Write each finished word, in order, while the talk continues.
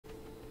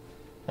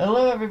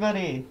Hello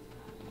everybody!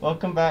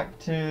 Welcome back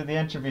to the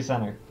Entropy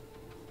Center.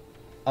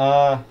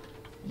 I'm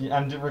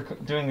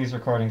doing these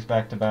recordings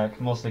back to back,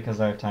 mostly because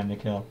I have time to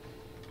kill.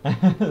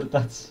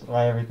 That's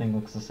why everything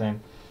looks the same.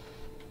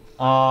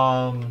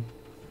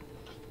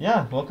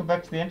 Yeah, welcome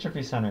back to the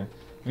Entropy Center.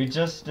 We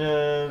just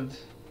did,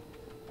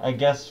 I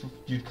guess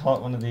you'd call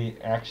it one of the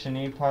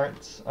action-y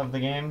parts of the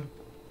game,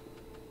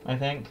 I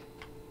think.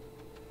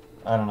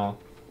 I don't know.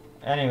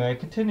 Anyway,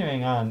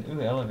 continuing on.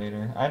 Ooh,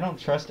 elevator. I don't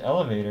trust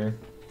elevator.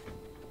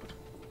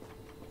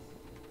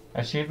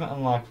 Achievement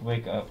unlocked,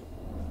 wake up.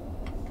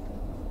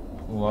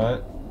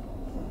 What?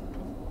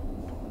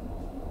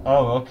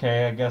 Oh,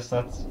 okay, I guess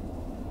that's...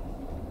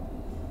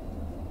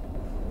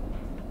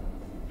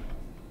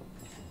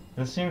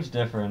 This seems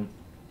different.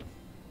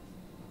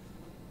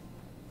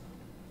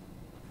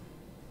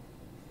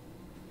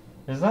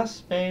 Is that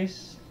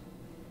space?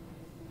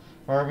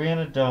 Or are we in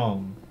a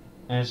dome?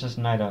 And it's just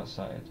night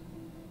outside?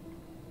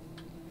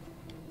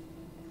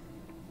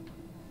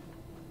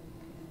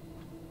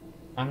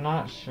 I'm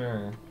not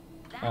sure.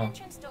 That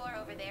entrance door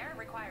over there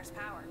requires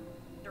power.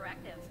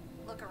 Directive.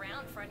 Look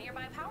around for a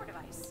nearby power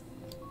device.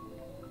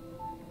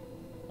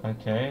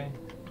 Okay.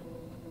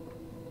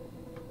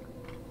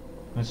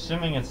 I'm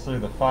assuming it's through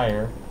the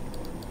fire.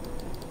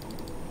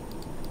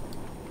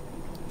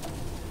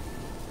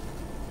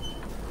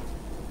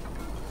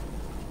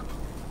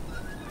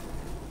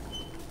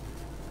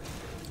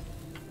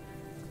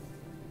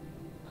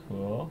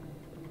 Cool.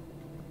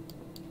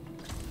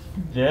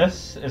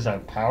 This is a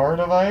power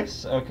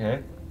device?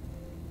 Okay.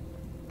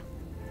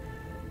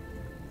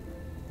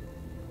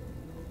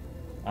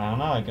 I don't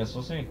know, I guess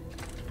we'll see.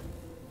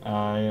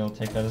 I'll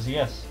take that as a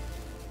yes.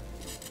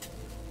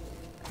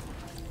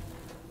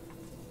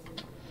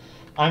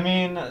 I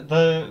mean,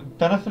 the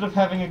benefit of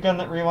having a gun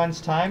that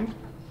rewinds time,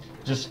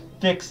 just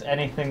fix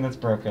anything that's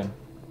broken.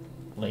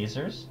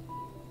 Lasers?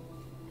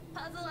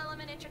 Puzzle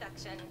element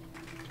introduction.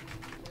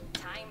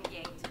 Time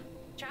gate.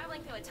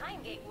 Traveling through a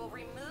time gate will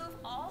remove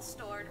all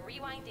stored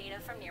rewind data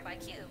from nearby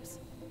cubes.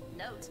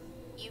 Note,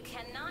 you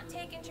cannot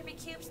take entropy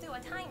cubes through a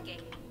time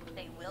gate.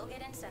 They will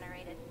get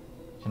incinerated.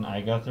 Can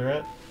I go through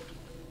it?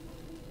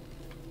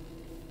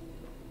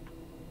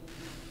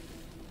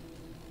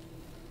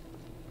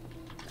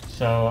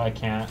 So I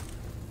can't.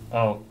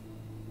 Oh.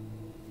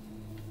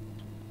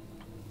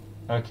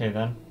 Okay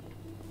then.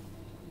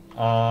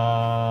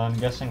 I'm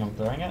guessing I'm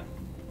throwing it.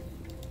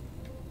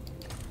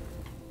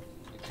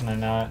 Can I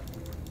not?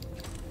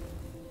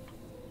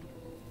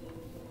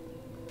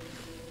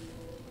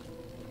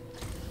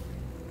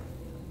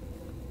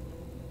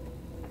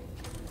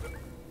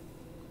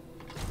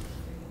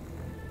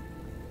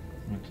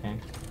 Okay.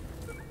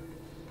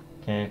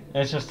 Okay,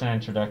 it's just an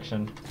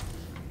introduction.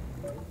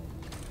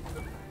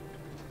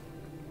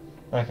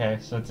 Okay,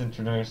 so it's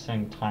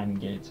introducing time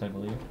gates, I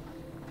believe.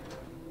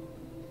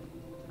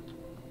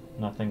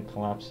 Nothing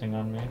collapsing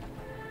on me.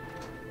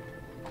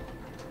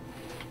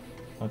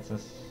 What's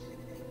this?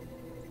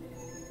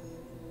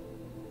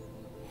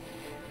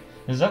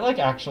 Is that like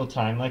actual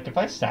time? Like if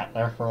I sat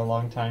there for a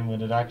long time,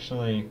 would it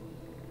actually...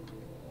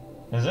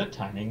 Is it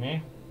timing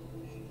me?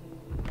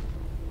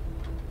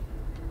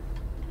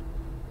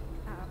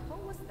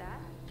 What was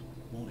that?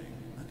 Warning,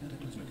 a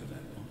cataclysmic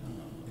event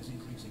on Earth is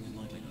increasing in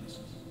likeliness.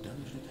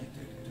 Damage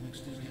detected to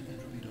exterior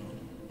entropy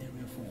dome,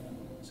 area 4,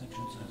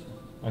 section 7.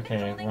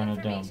 Okay, we're in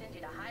a dome. Due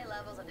to high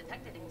levels of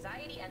detected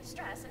anxiety and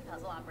stress in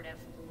puzzle operative.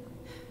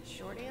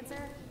 Short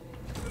answer?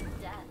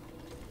 Death.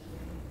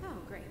 Oh,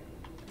 great.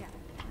 Yeah.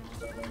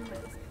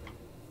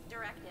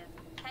 Directive.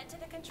 Head to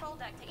the control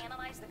deck to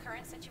analyze the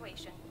current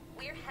situation.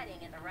 We're heading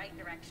in the right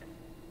direction.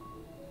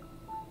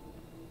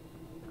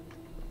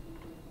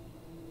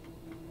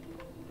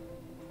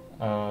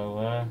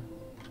 What?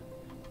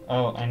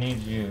 Oh, I need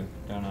you,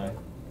 don't I?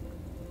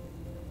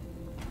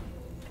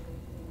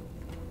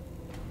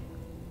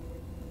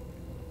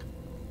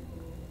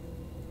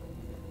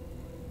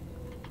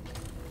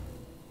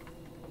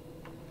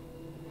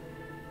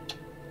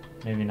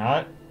 Maybe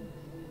not.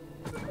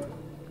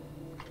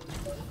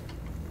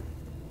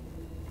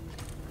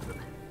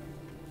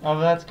 Oh,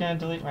 that's gonna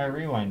delete my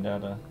rewind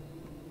data.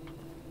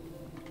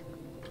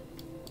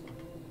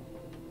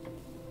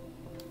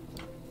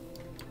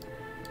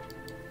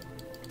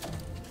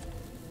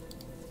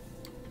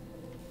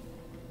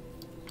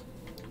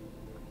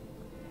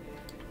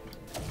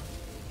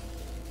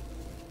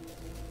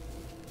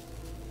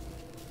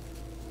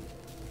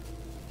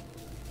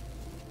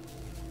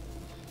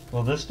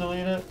 Will this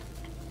delete it?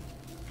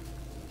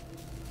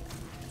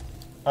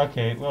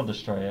 Okay, we'll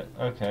destroy it.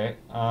 Okay,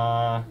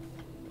 blah,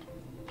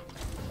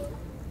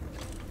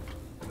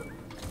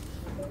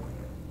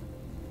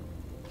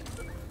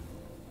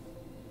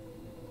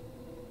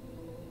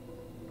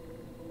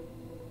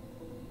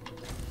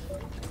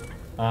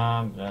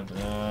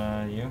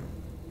 blah, you.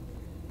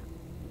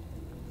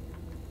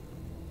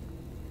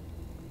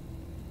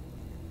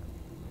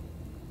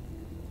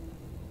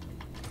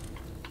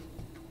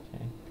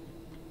 Okay.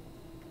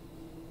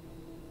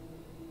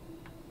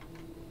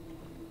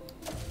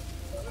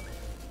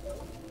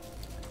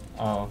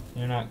 Oh,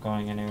 you're not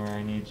going anywhere.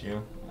 I need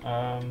you.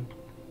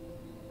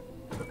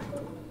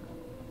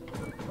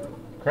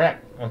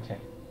 Crap. Okay.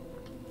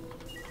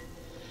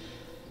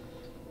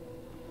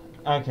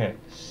 Okay,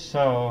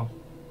 so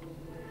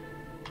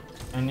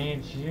I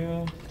need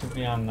you to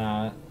be on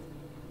that.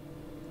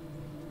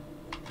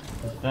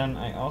 But then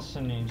I also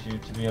need you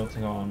to be able to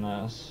go on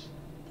this.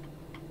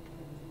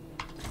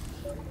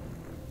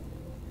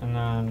 And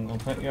then we'll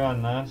put you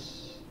on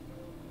this.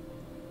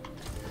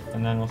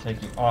 And then we'll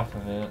take you off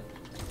of it.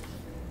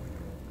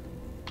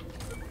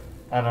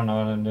 I don't know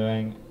what I'm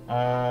doing.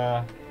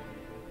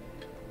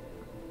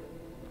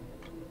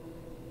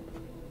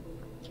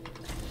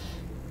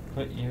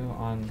 Put you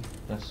on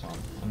this one,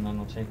 and then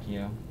we'll take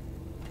you.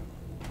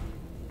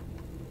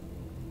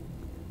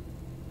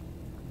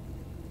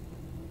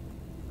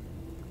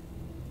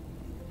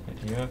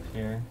 Put you up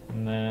here,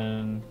 and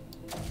then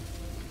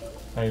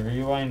if I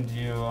rewind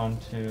you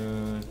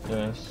onto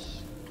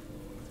this.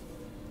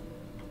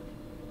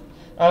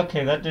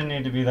 Okay, that didn't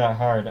need to be that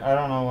hard. I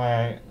don't know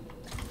why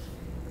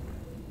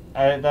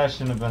that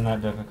shouldn't have been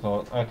that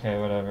difficult. Okay,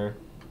 whatever.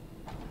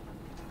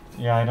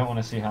 Yeah, I don't want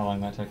to see how long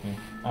that took me.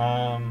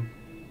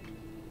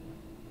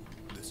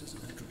 This is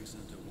an Entropy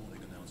Center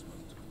warning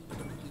announcement. A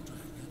directly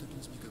tracked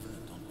cataclysmic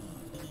event on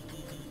Earth.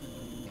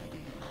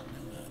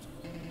 Now at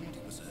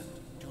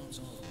 20% chance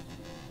of.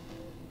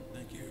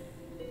 Thank you.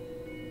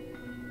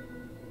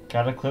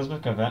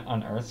 Cataclysmic event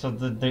on Earth? So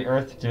the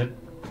Earth did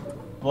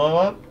blow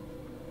up?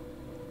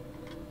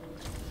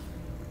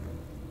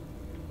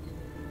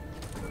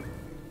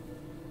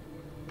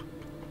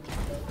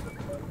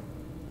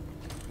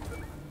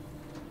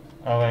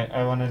 Oh wait,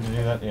 I wanted to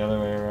do that the other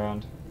way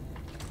around.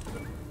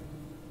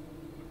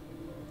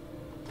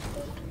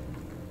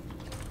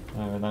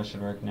 Oh, that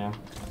should work now.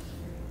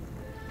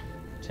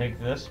 Take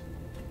this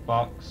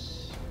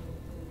box.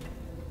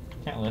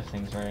 Can't lift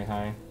things very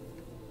high.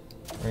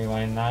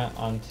 Rewind that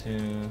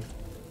onto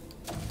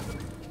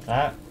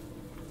that.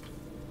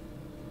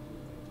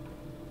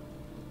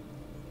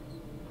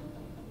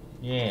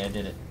 Yeah, I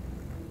did it.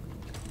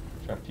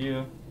 Drop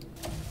you.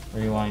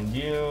 Rewind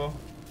you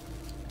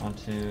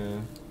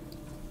onto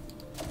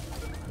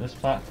this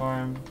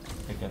platform.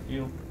 Pick up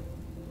you.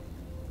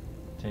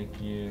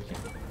 Take you here.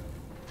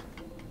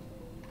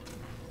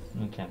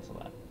 And cancel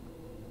that.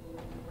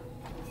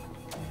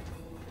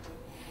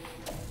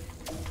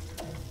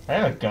 I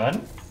have a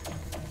gun?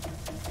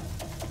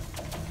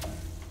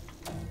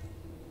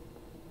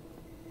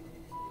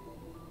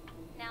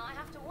 Now I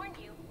have to warn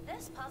you,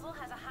 this puzzle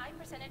has a high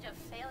percentage of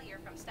failure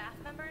from staff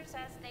members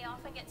as they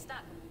often get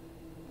stuck.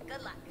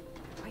 Good luck.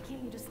 Why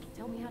can't you just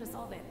tell me how to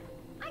solve it?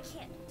 I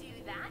can't do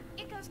that.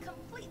 It goes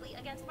completely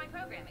against my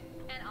programming.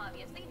 And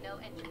obviously no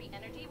entropy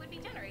energy would be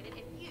generated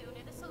if you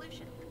knew the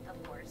solution,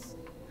 of course.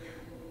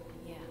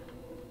 Yeah,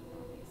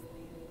 obviously.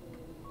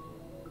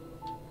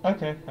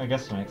 Okay, I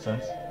guess it makes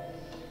sense.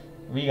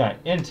 We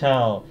got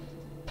Intel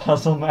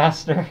Puzzle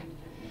Master.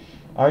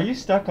 Are you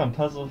stuck on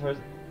puzzle for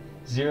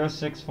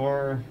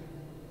 0604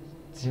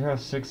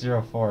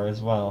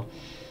 as well?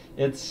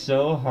 It's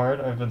so hard,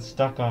 I've been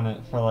stuck on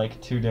it for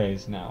like 2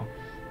 days now.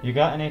 You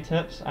got any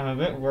tips? I'm a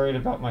bit worried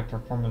about my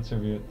performance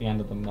review at the end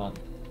of the month.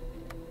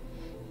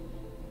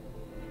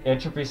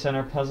 Entropy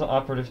Center Puzzle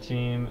Operative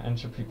Team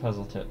Entropy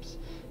Puzzle Tips.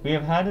 We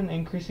have had an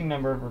increasing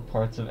number of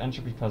reports of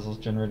entropy puzzles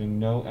generating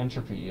no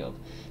entropy yield.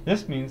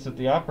 This means that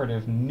the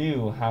operative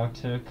knew how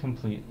to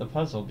complete the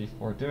puzzle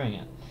before doing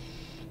it.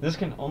 This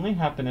can only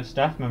happen if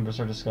staff members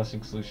are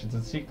discussing solutions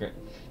in secret.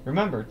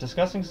 Remember,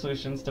 discussing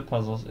solutions to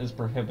puzzles is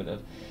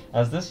prohibitive,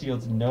 as this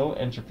yields no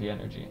entropy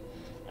energy,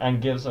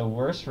 and gives a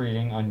worse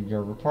reading on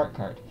your report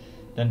card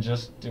than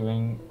just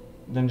going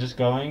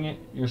to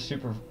your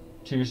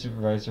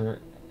supervisor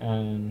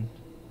and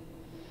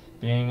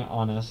being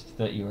honest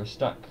that you are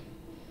stuck.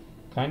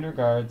 Kind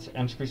regards,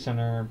 Entropy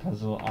Center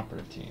Puzzle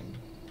Operative Team.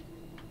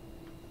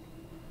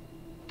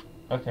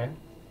 Okay.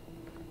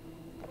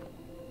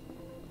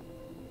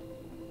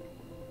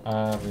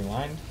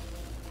 Rewind.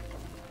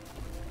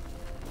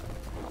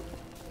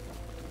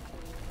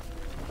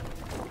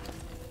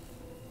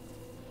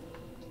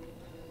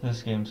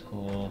 This game's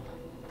cool.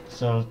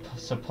 So,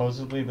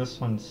 supposedly this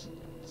one's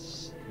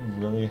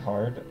really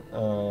hard.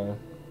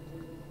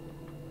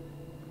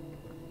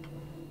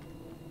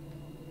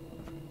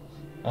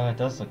 Oh, it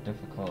does look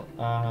difficult.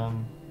 I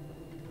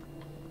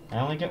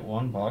only get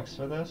one box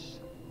for this?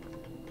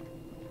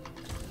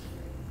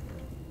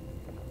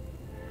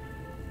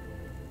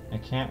 I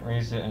can't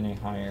raise it any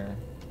higher.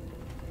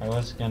 I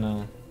was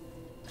gonna...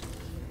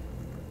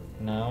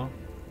 No?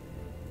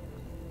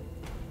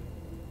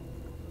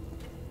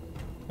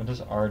 What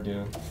does R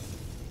do?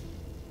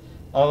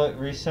 Oh, it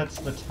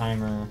resets the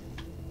timer.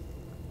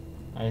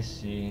 I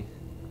see.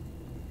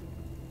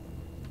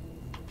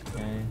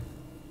 Okay.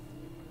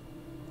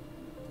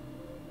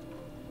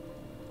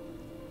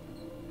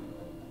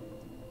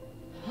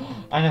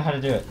 I know how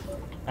to do it.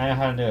 I know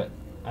how to do it.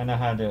 I know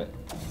how to do it.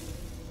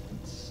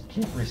 Let's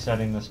keep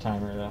resetting this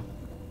timer though.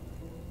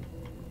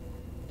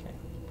 Okay.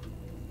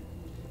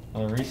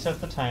 I'll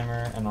reset the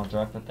timer and I'll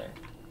drop it there.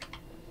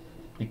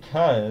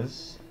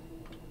 Because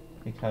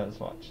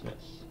watch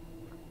this.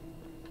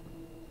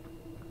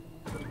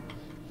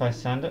 If I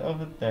send it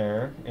over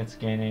there, it's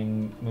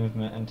gaining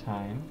movement and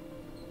time.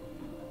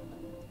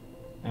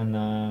 And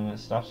then it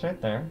stops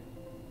right there.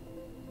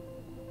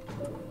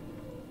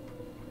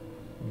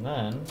 And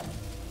then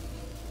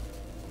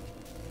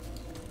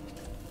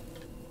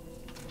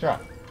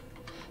drop.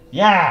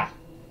 Yeah!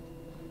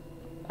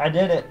 I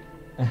did it!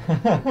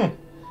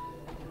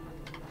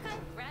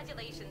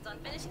 Congratulations on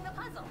finishing the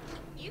puzzle.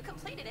 You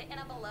completed it in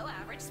a below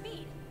average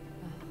speed.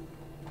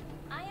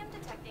 I am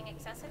detecting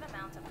excessive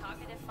amounts of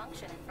cognitive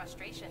function and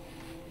frustration.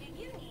 Do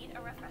you need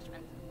a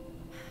refreshment?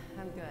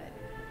 I'm good.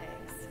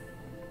 Thanks.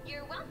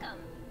 You're welcome.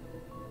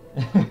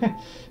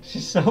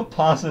 She's so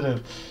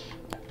positive.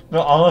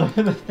 But all of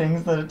the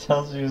things that it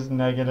tells you is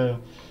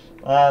negative.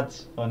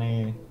 That's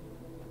funny.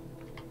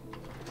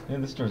 Yeah,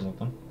 this door's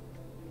open.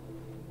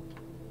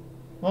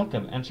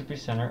 Welcome, Entropy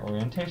Center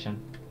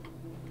Orientation.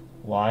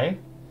 Why?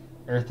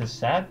 Earth is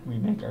sad, we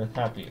make Earth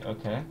happy.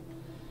 Okay.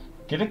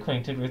 Get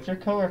acquainted with your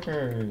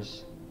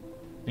coworkers.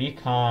 Be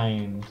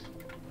kind.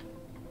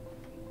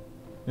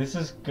 This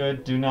is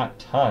good, do not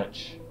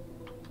touch.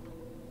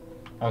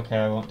 Okay,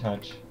 I won't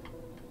touch.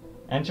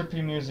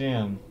 Entropy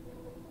Museum.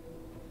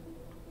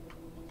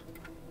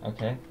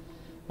 Okay.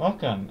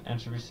 Welcome,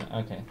 Entropy Center.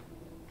 Okay.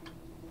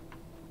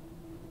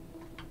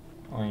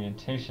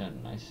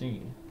 Orientation, I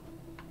see.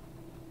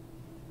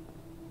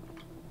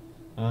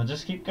 I'll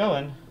just keep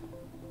going.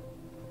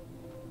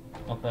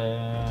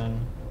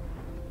 Open.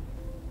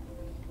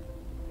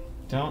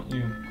 Don't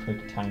you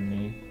quick time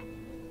me.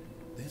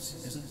 This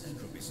is an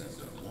Entropy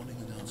Center warning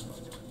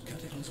announcement.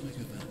 Cataclysmic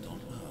event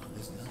on Earth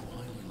is now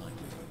highly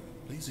likely.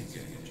 Please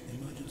engage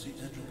emergency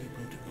entropy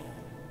protocol.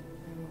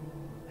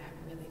 Ooh, that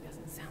really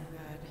doesn't sound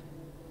good.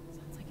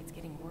 Sounds like it's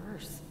getting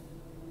worse.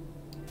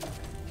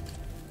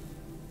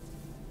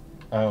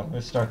 Oh,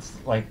 it starts,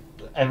 like,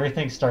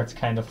 everything starts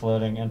kind of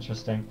floating.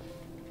 Interesting.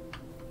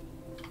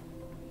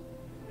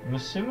 I'm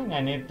assuming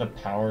I need the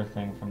power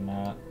thing from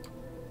that.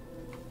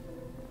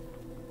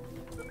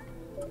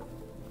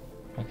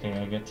 Okay,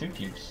 I get 2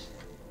 cubes.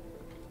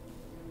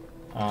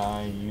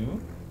 You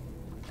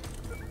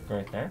go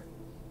right there.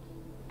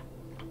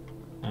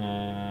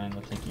 And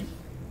I'll take you.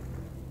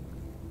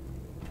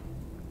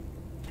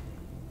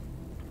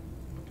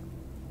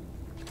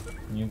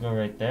 And you go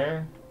right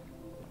there.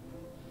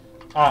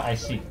 Ah, I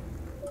see.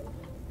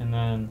 And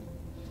then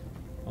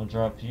I'll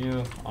drop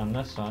you on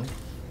this one,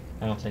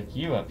 and I'll take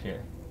you up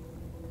here.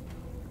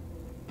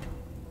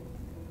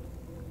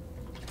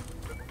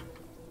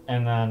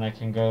 And then I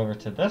can go over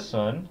to this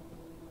one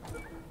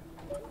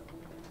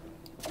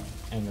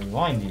and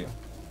rewind you.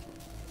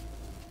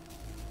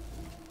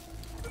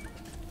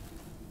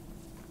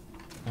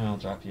 And I'll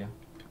drop you.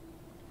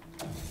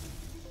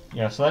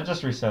 Yeah, so that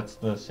just resets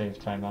the save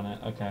time on it.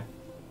 Okay.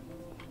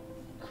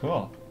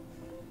 Cool.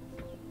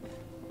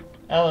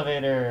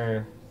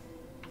 Elevator.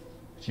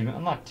 Achievement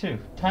unlocked 2.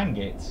 Time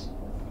gates.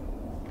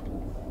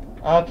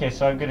 Okay,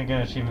 so I'm gonna get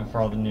an achievement for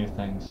all the new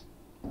things.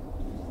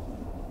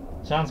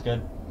 Sounds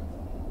good.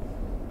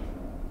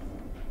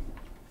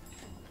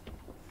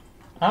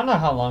 I don't know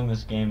how long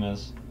this game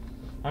is.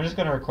 I'm just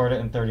gonna record it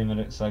in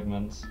 30-minute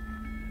segments.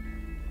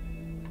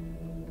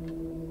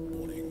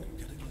 Warning,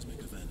 cataclysmic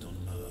event on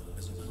Earth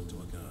is about to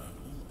occur.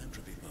 All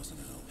entropy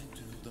personnel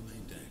into the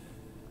main deck.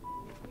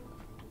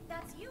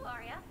 That's you,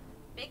 Arya.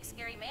 Big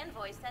scary man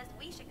voice says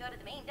we should go to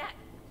the main deck.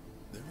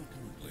 There are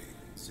currently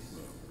 0,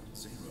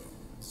 0,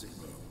 0,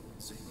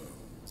 0,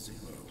 0,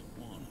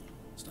 1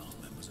 staff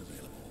members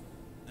available.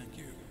 Thank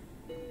you.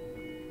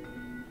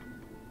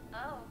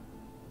 Oh,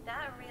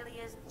 that really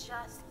is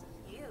just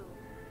you.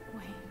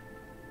 Wait,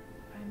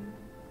 I'm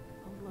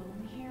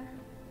alone here?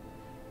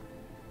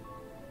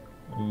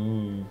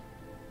 Ooh.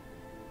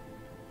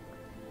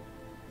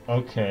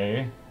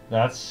 Okay,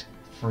 that's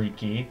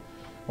freaky.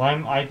 Why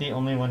am I the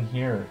only one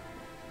here?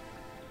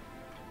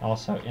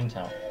 Also,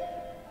 intel.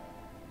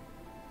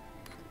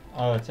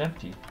 Oh, it's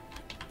empty.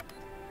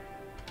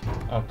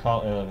 Oh,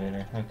 call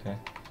elevator. Okay.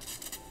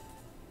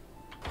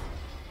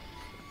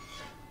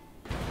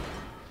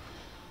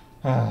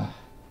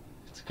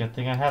 It's a good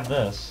thing I have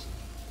this.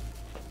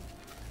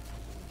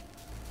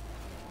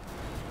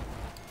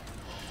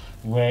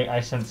 Wait, I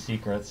sense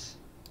secrets.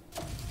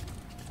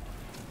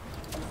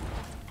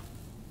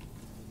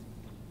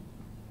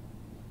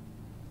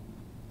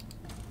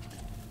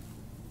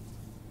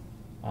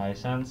 I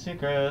sense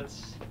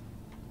secrets.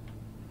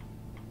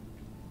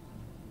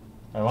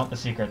 I want the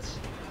secrets.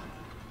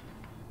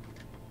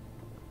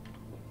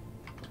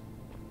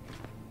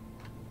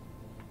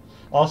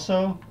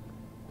 Also,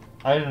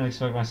 I didn't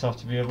expect myself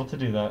to be able to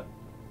do that.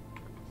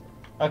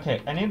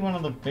 Okay, I need one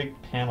of the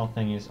big panel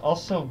thingies.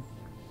 Also,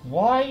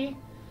 why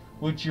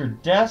would your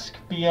desk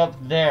be up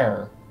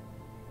there?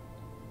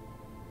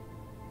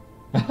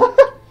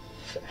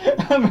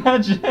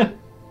 Imagine.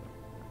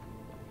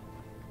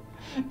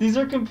 These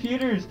are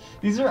computers.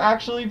 These are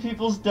actually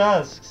people's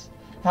desks.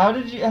 How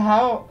did you,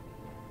 how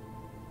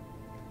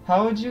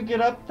would you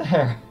get up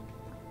there?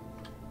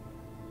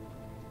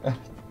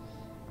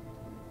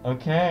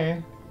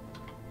 Okay.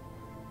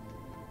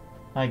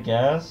 I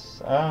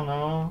guess. I don't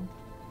know.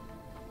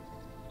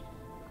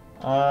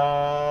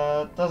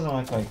 Doesn't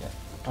look like it.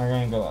 We're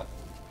gonna go up.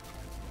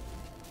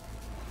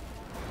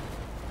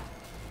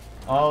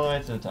 All the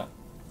way to the top.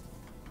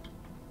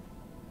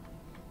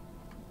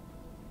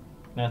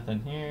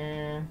 Nothing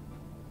here.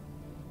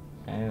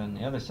 Okay, then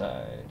the other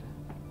side.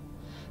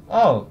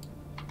 Oh!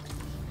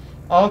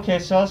 Okay,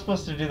 so I was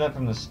supposed to do that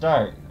from the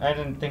start. I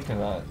didn't think of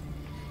that.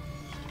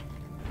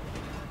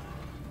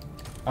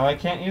 Oh, I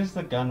can't use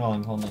the gun while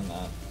I'm holding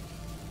that.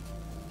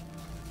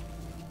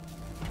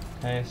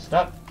 Okay,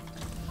 stop.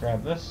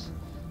 Grab this.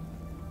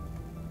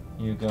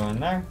 You go in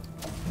there.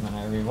 And then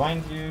I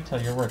rewind you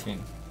till you're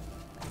working.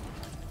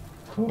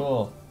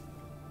 Cool.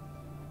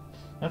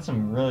 That's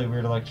some really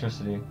weird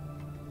electricity.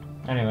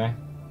 Anyway,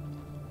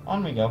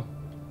 on we go.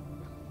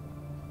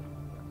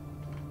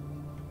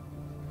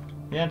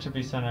 The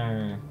Entropy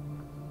Center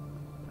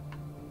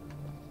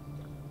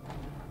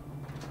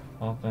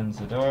opens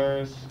the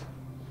doors.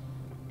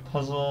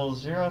 Puzzle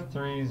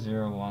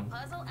 0301.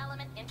 Puzzle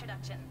element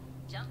introduction.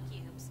 Jump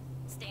cubes.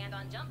 Stand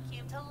on jump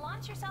cube to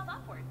launch yourself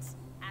upwards.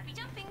 Happy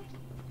jumping!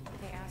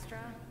 Hey, Astra,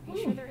 are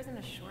you sure there isn't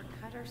a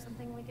shortcut or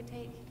something we could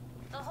take?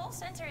 The whole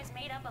center is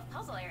made up of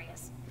puzzle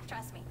areas.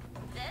 Trust me,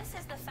 this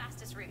is the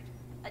fastest route.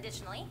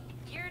 Additionally,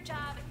 your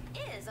job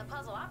is a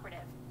puzzle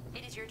operative.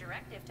 It is your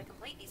directive to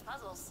complete these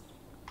puzzles.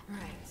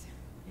 Right.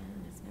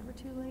 And it's never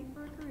too late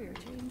for a career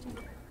change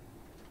either.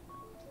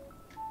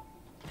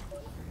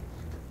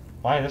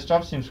 Why, this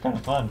job seems kind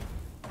of fun.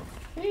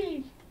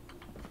 Whee!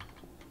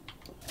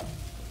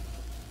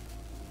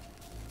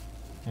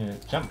 Here,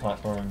 jump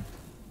platform.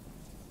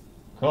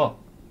 Cool.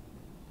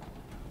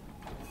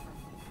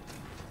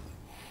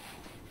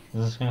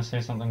 Is this gonna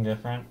say something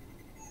different?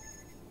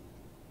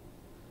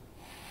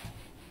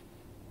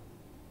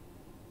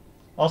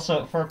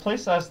 Also, for a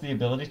place that has the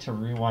ability to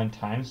rewind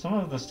time, some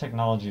of this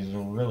technology is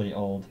really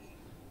old.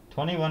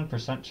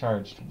 21%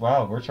 charged.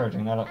 Wow, we're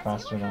charging that up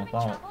faster than I thought.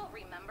 As you are having trouble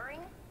remembering,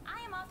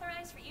 I am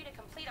authorized for you to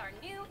complete our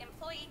new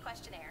employee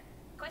questionnaire.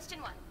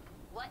 Question 1.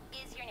 What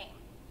is your name?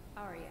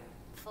 Arya.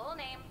 Full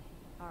name.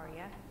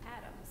 Arya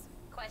Adams.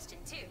 Question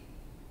 2.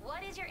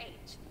 What is your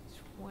age?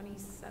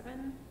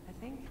 27, I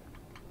think.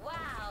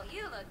 Wow,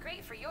 you look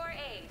great for your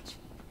age.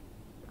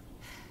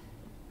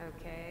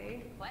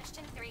 Okay.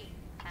 Question 3.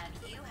 Have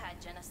you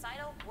had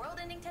genocidal,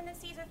 world-ending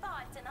tendencies or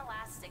thoughts in the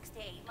last 6 to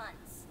 8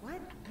 months?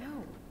 What?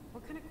 No.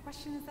 What kind of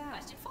question is that?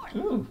 Question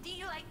 4. Ooh. Do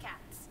you like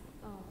cats?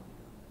 Oh my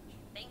gosh.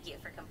 Thank you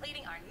for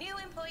completing our new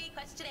employee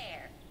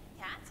questionnaire.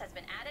 Cats has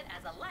been added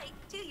as a like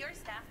to your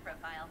staff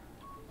profile.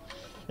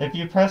 If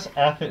you press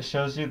F, it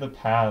shows you the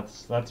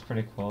paths. That's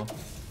pretty cool.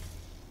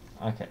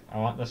 Okay, I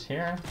want this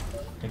here.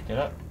 Pick it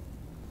up.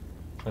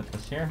 Put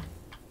this here.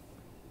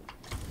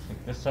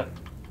 Pick this up.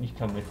 You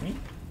come with me.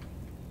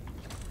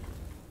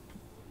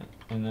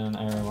 And then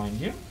I rewind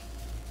you.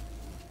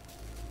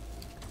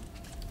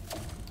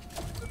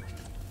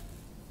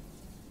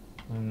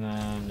 And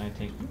then I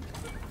take you,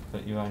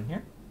 put you on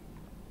here.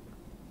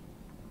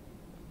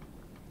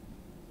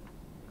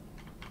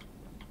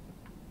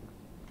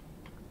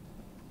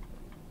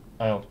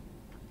 Oh.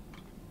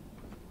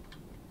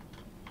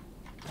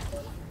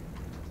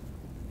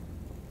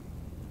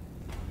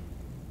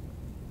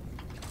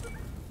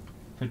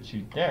 Put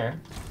you there.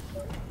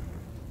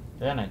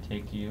 Then I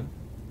take you,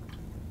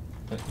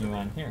 put you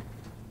on here.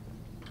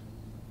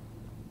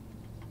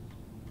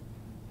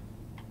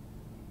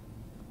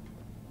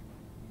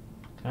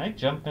 Can I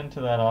jump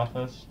into that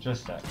office?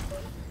 Just a sec.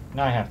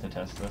 Now I have to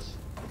test this.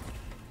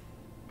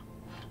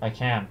 I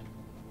can.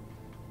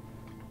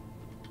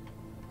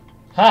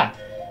 Ha!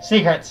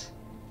 Secrets!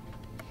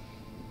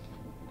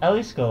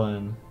 Ellie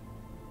Scullin.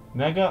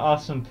 Mega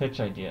awesome pitch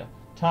idea.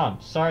 Tom,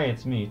 sorry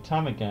it's me.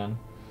 Tom again.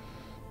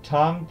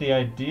 Tom, the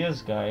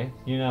ideas guy.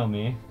 You know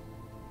me.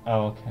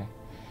 Oh, okay.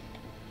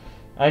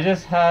 I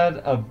just had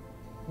a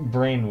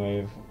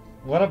brainwave.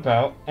 What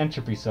about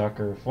Entropy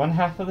Soccer? If one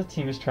half of the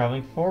team is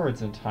traveling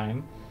forwards in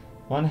time,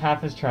 one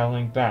half is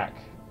traveling back.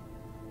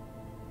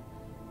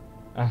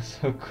 That's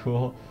so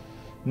cool.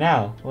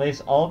 Now, lace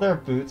all their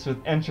boots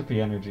with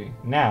entropy energy.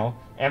 Now,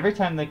 every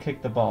time they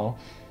kick the ball,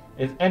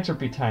 it's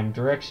entropy time,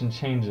 direction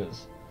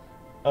changes.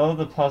 Oh,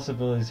 the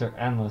possibilities are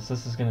endless.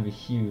 This is going to be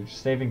huge.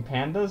 Saving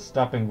pandas,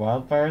 stopping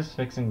wildfires,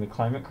 fixing the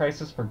climate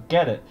crisis,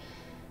 forget it.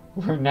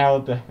 We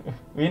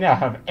now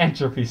have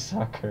Entropy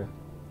Soccer.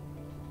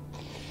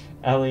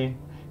 Ellie,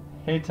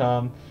 hey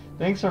Tom,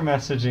 thanks for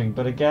messaging,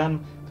 but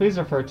again, please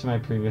refer to my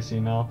previous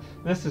email.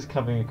 This is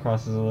coming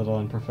across as a little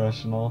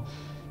unprofessional.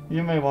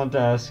 You may want to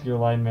ask your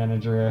line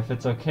manager if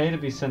it's okay to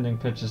be sending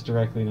pitches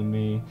directly to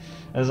me,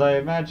 as I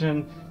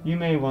imagine you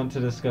may want to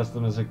discuss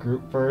them as a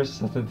group first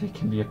so that they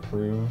can be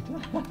approved.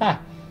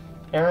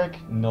 Eric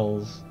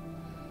Knowles.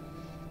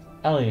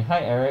 Ellie, hi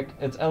Eric,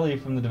 it's Ellie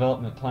from the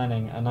development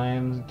planning, and I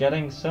am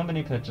getting so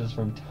many pitches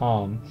from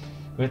Tom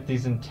with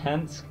these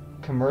intense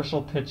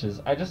commercial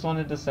pitches. I just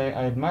wanted to say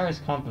I admire his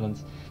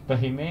confidence, but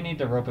he may need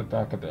to rope it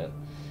back a bit.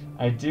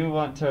 I do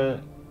want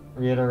to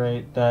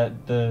reiterate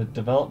that the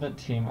development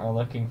team are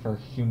looking for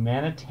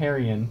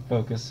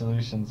humanitarian-focused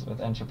solutions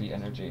with entropy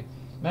energy.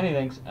 Many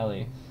thanks,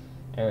 Ellie.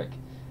 Eric.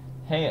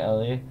 Hey,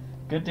 Ellie.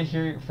 Good to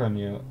hear from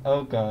you.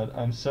 Oh god,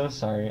 I'm so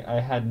sorry. I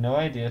had no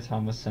idea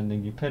Tom was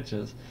sending you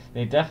pitches.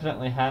 They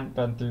definitely hadn't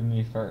been through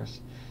me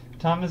first.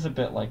 Tom is a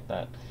bit like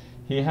that.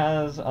 He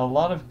has a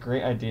lot of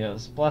great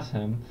ideas, bless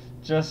him,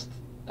 just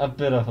a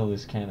bit of a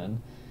loose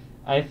cannon.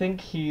 I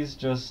think he's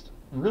just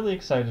really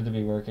excited to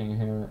be working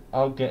here.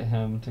 I'll get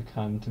him to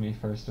come to me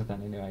first with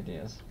any new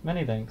ideas.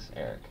 Many thanks,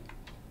 Eric.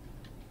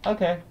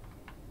 Okay.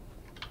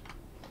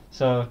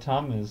 So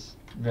Tom is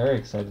very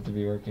excited to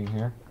be working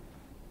here.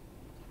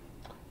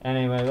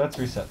 Anyway, let's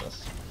reset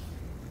this.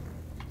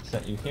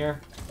 Set you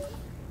here.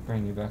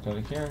 Bring you back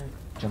over here.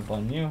 Jump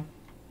on you.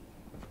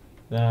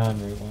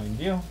 Then rewind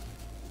you.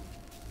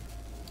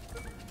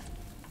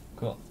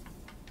 Cool.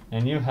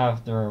 And you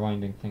have the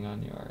rewinding thing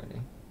on you already.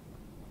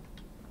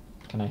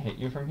 Can I hit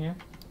you from here?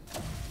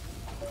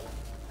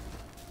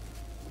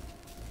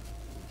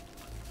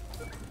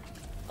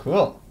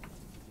 Cool.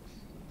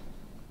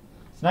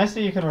 It's nice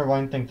that you can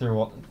rewind things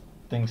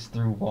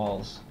through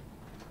walls.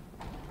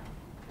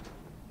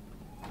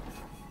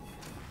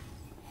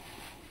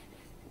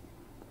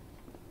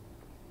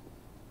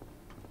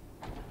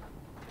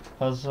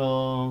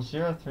 Puzzle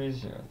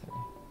 0303.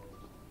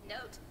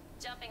 Note,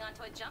 jumping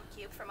onto a jump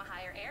cube from a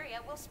higher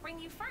area will spring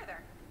you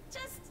further.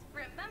 Just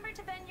remember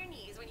to bend your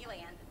knees when you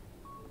land.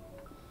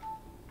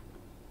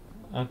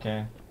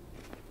 Okay.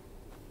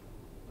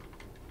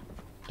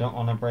 Don't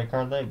want to break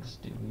our legs,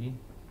 do we?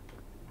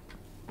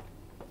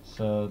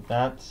 So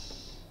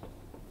that's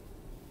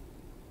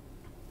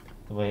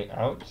the way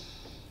out.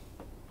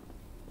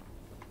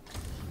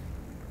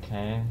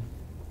 Okay.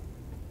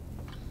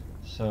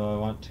 So I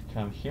want to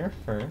come here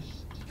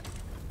first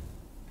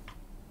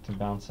to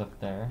bounce up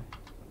there.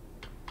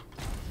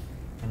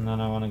 And then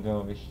I want to go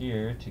over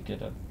here to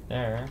get up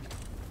there.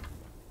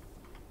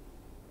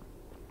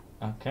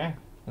 Okay.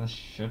 This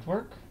should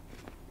work.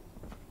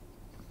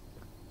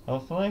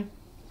 Hopefully.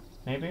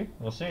 Maybe.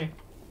 We'll see.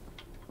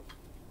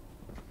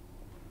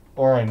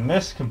 Or I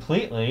miss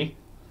completely.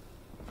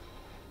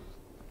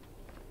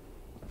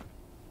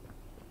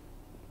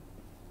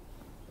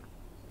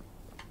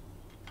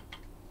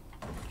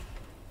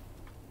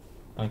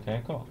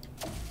 Okay, cool.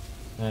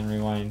 Then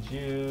rewind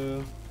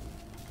you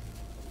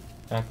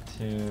back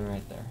to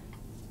right there.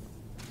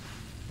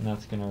 And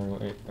that's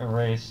gonna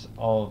erase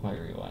all of my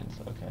rewinds.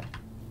 Okay.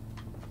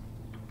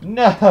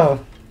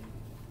 No!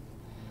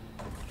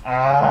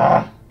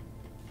 Ah!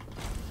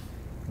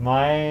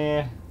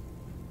 My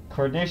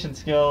coordination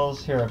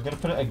skills... Here, I'm gonna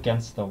put it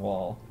against the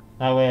wall.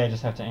 That way I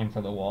just have to aim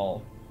for the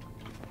wall.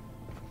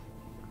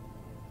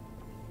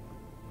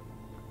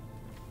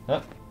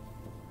 Oh.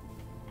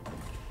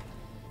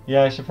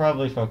 Yeah, I should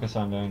probably focus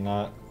on doing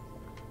that.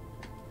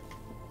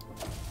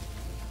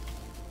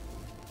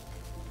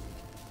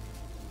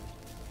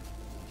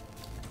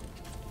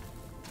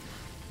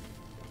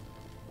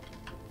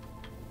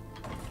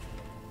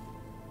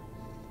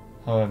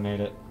 Oh, I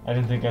made it. I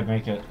didn't think I'd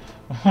make it.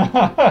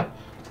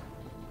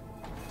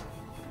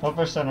 What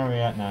percent are we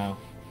at now?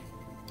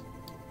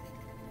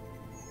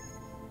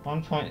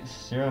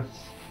 1.0.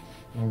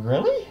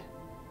 Really?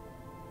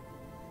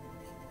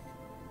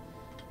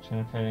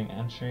 Generating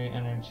entry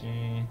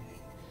energy.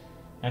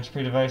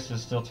 Entropy device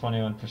is still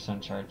 21%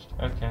 charged.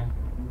 Okay.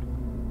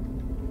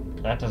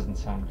 That doesn't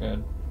sound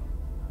good.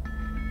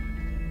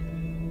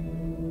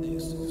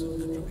 This is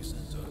an Entropy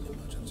Center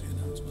emergency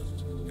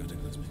announcement.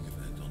 Cataclysmic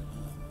event on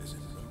Earth is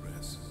in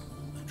progress.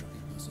 All Entropy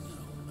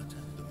personnel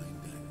attend the main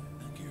deck.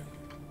 Thank you.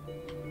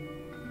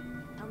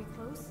 Are we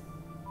close?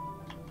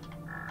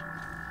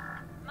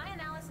 My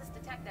analysis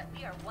detect that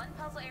we are one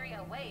puzzle area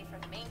away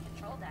from the main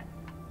control deck.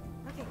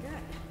 Okay,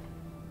 good.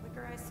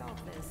 Quicker I solve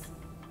this,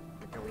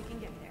 quicker we can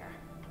get there.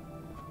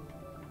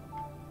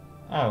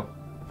 Oh.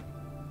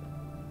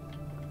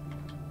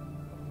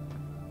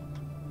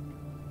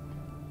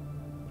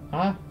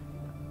 Huh?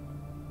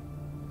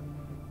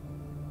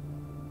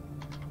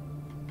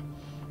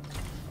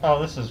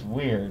 Oh, this is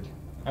weird.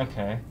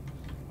 Okay.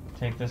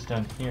 Take this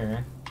down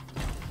here.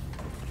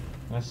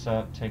 This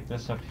up, take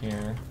this up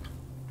here.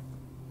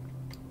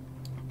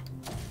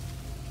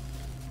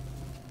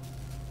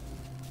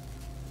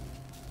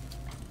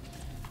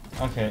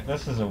 Okay,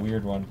 this is a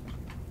weird one.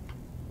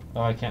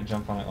 Oh, I can't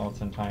jump on it while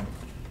it's in time.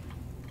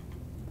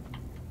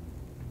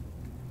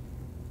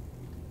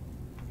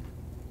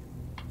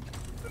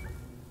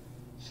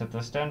 Set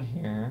this down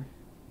here.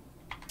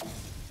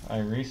 I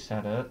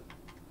reset it.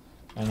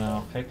 And then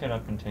I'll pick it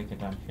up and take it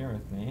down here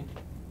with me.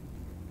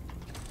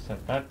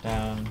 Set that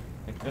down.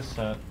 Pick this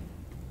up.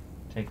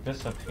 Take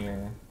this up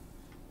here.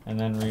 And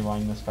then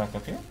rewind this back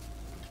up here.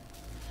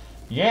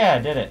 Yeah, I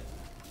did it!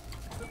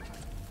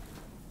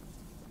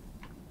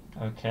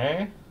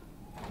 Okay.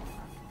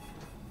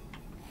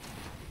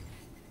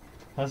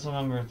 Puzzle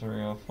number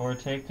 304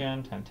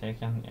 taken, time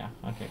taken. Yeah,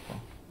 okay,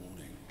 cool.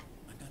 Warning.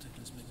 A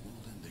cataclysmic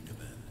world-ending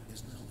event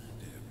is now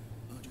active.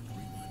 Urgent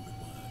rewind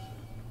required.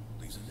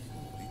 Please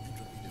enable the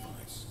entropy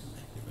device to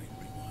activate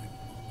rewind.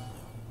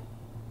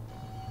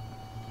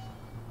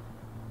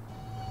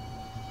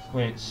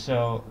 Wait,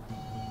 so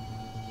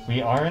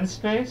we are in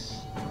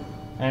space?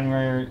 And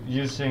we're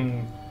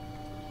using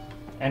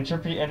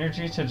entropy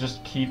energy to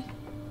just keep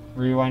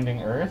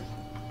rewinding Earth?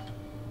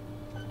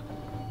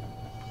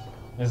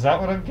 Is that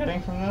what I'm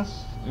getting from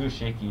this? Ooh,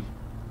 shaky.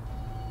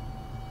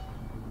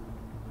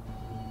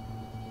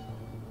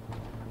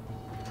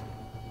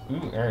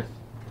 Ooh, Earth.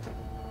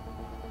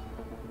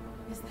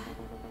 Is that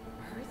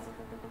Earth?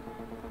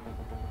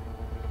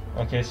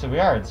 Okay, so we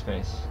are in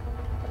space.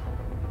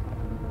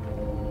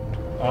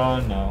 Oh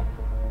no.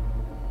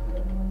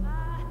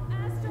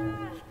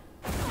 Astra!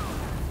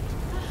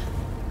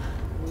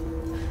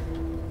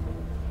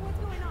 What's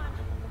going on?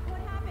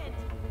 What happened?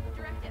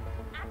 Directive,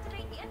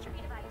 activate the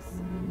entropy device.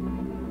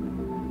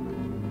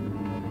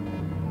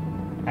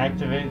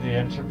 Activate the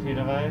entropy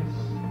device?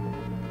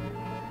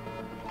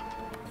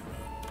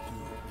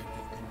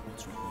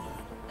 What's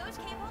required? Those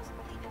cables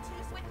lead to 2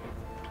 switches.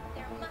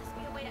 There must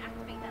be a way to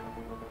activate them.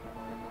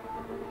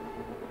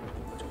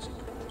 Emergency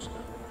doors now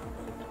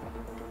open.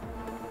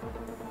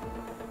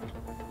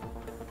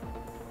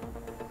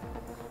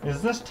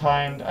 Is this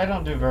timed? I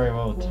don't do very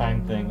well with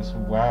time things.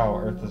 Wow,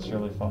 Earth is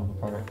really falling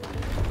apart.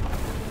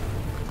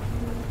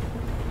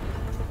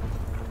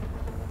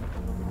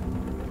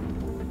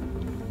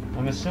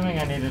 I'm assuming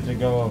I needed to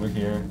go over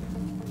here.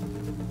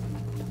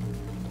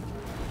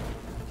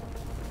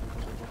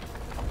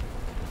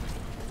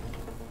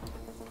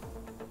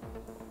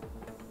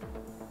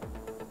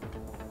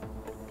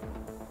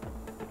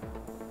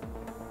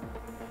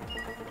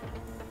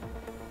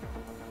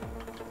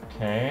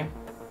 Okay.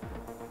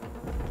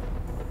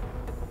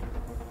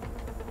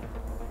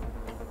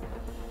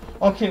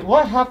 Okay,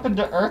 what happened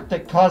to Earth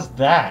that caused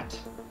that?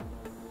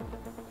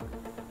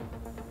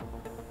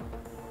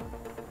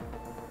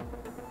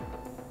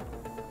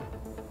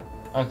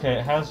 Okay,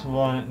 it has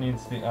one, it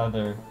needs the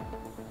other.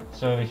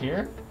 So over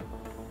here?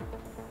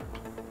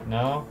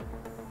 No?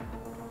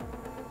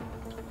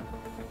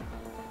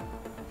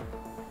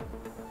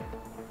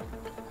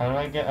 How do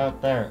I get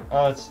out there?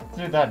 Oh, it's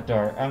through that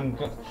door.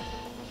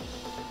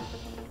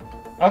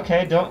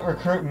 Okay, don't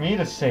recruit me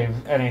to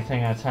save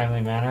anything in a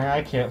timely manner.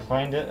 I can't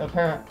find it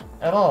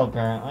at all,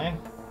 apparently.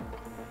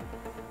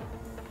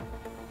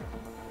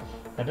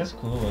 That is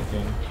cool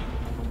looking.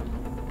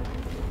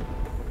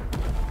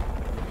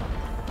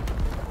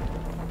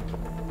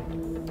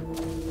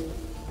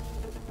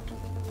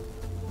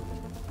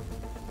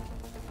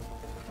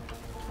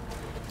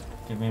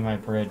 Give me my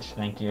bridge,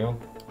 thank you.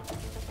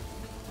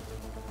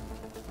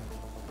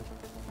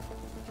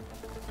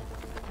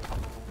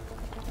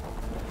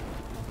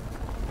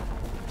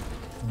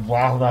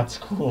 Wow, that's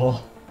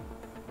cool.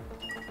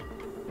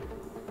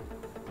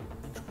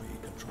 Entropy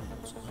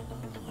controls are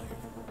now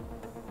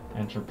live.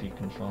 Entropy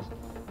controls.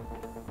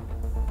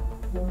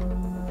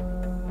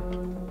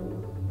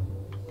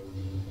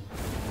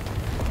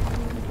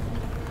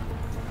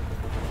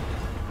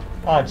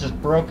 Oh, it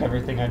just broke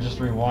everything, I just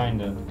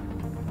rewinded.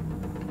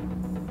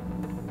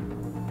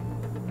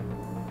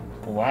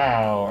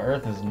 Wow,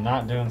 Earth is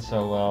not doing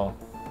so well.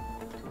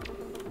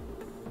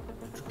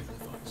 Entropy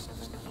device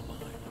is now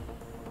live.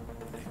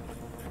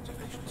 Enabling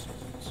activation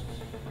sequence.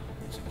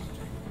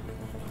 Executing.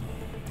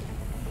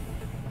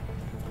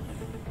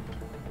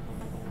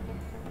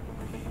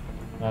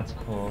 That's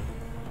cool.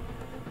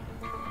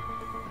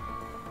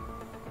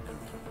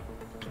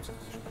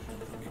 Insufficient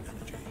entropy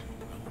energy.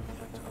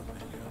 Power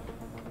reactor failure.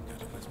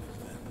 Cataclysmic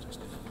event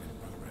still in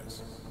progress.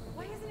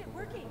 Why isn't it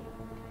working?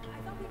 I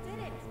thought we did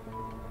it.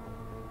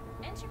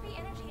 Entropy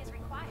energy is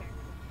required.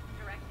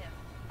 Directive,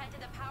 head to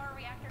the power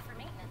reactor for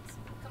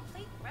maintenance.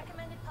 Complete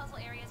recommended puzzle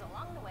areas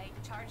along the way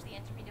to charge the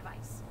entropy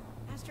device.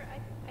 Astra,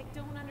 I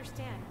don't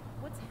understand.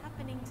 What's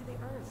happening to the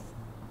Earth?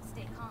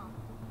 Stay calm.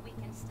 We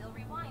can still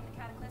rewind the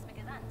cataclysmic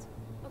event.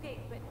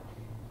 Okay, but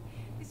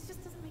this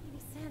just doesn't make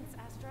any sense,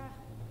 Astra.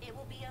 It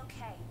will be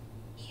okay.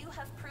 You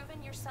have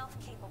proven yourself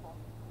capable.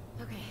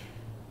 Okay.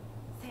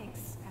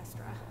 Thanks,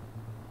 Astra.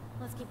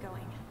 Let's keep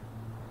going.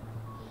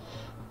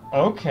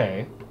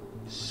 Okay,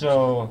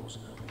 so Doors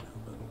now being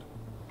opened.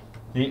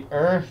 the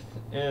Earth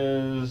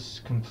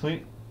is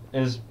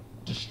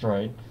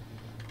destroyed.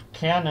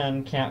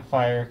 Cannon can't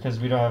fire because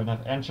we don't have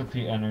enough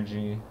entropy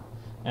energy,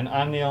 and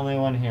I'm the only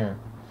one here.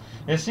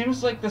 It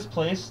seems like this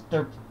place,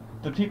 the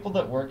people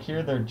that work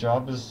here, their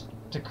job is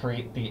to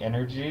create the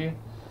energy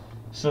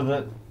so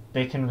that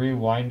they can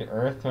rewind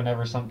Earth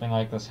whenever something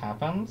like this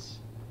happens.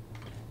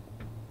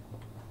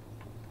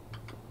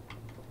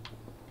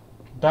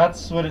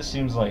 That's what it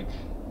seems like.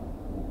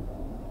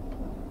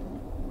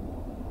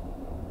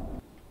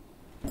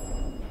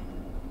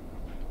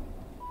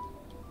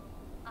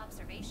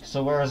 Observation.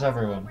 So where is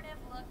everyone? Operative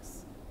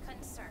looks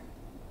concerned.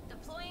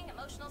 Deploying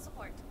emotional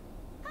support.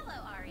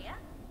 Hello, Aria.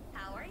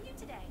 How are you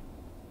today?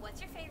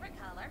 What's your favorite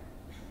color?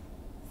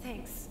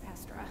 Thanks,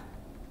 Astra.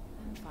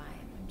 I'm fine.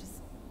 I'm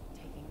just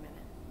taking a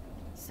minute.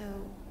 So,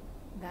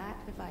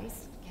 that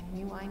device can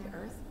rewind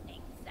Earth?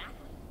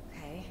 Exactly.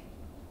 Okay.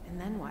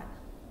 And then what?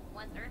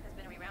 Once Earth has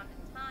been rewound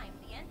in time,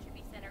 the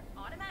Entropy Center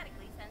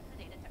automatically sends the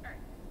data to Earth,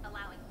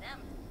 allowing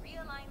them to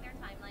realign their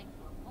timeline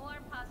to a more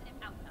positive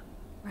outcome.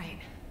 Right.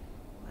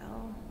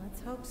 Well,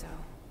 let's hope so.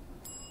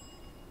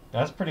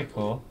 That's pretty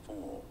cool.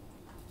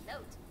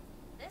 Note,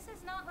 this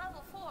is not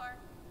level 4.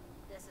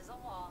 This is a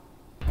wall.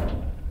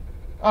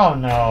 Oh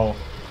no.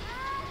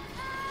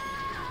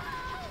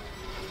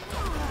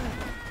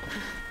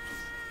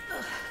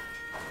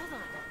 Hold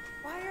on.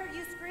 Why are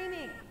you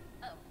screaming?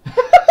 Oh,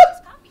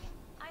 just copying.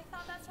 I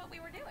thought that's what we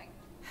were doing.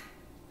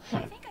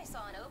 I think I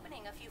saw an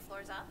opening a few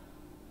floors up.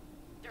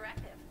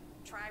 Directive,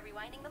 try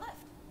rewinding the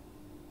lift.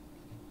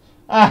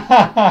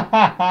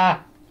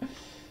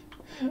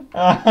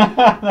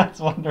 That's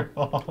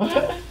wonderful.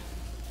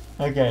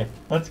 Okay,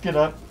 let's get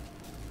up.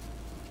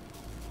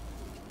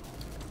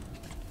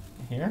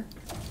 Here?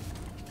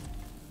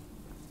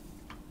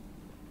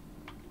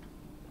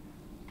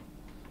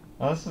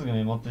 Oh, this is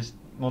gonna be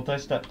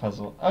multi-step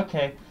puzzle.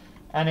 Okay.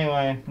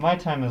 Anyway, my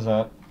time is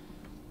up.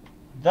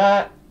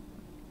 That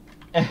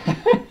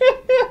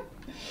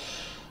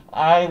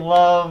I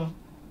love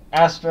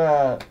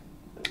Astra.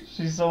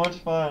 She's so much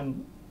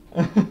fun.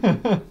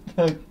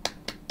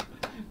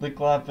 the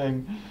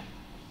clapping.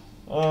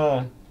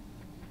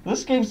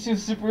 This game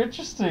seems super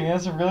interesting. It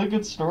has a really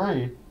good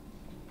story.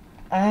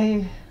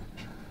 I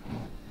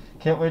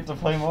can't wait to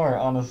play more,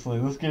 honestly.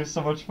 This game's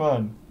so much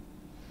fun.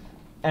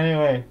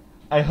 Anyway,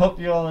 I hope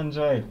you all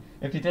enjoyed.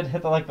 If you did,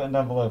 hit the like button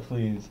down below,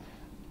 please.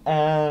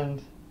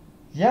 And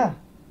yeah,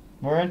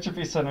 more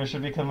Entropy Center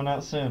should be coming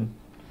out soon.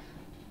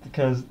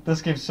 Because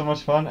this game's so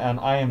much fun, and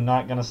I am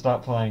not going to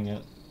stop playing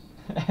it.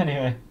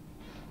 Anyway,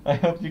 I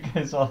hope you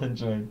guys all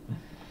enjoyed.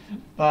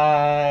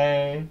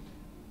 Bye!